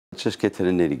Let's just get to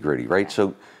the nitty gritty, right?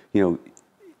 So, you know,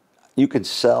 you can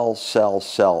sell,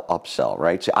 upsell,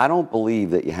 right? So I don't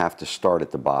believe that you have to start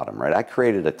at the bottom, right? I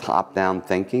created a top-down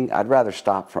thinking. I'd rather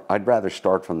start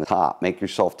from the top. Make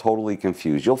yourself totally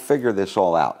confused. You'll figure this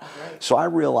all out. Right. So I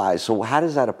realized, so how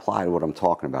does that apply to what I'm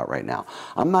talking about right now?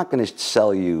 I'm not going to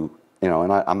sell you, you know,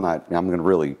 and I'm going to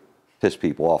really piss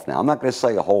people off now. I'm not going to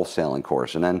sell you a wholesaling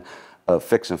course and then a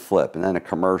fix and flip and then a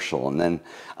commercial, and then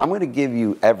I'm going to give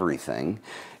you everything.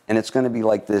 And it's going to be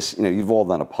like this, you know, you've all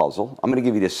done a puzzle. I'm going to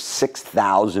give you this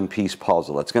 6,000 piece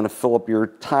puzzle that's going to fill up your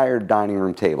entire dining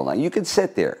room table. Now, you could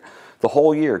sit there the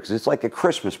whole year because it's like a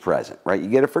Christmas present, right? You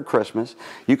get it for Christmas.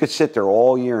 You could sit there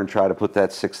all year and try to put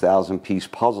that 6,000 piece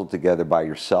puzzle together by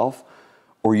yourself,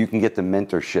 or you can get the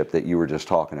mentorship that you were just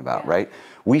talking about, right?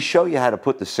 We show you how to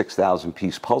put the 6,000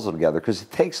 piece puzzle together because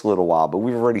it takes a little while, but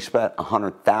we've already spent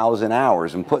 100,000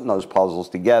 hours in putting those puzzles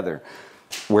together,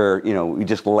 where, you know, we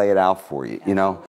just lay it out for you, you know.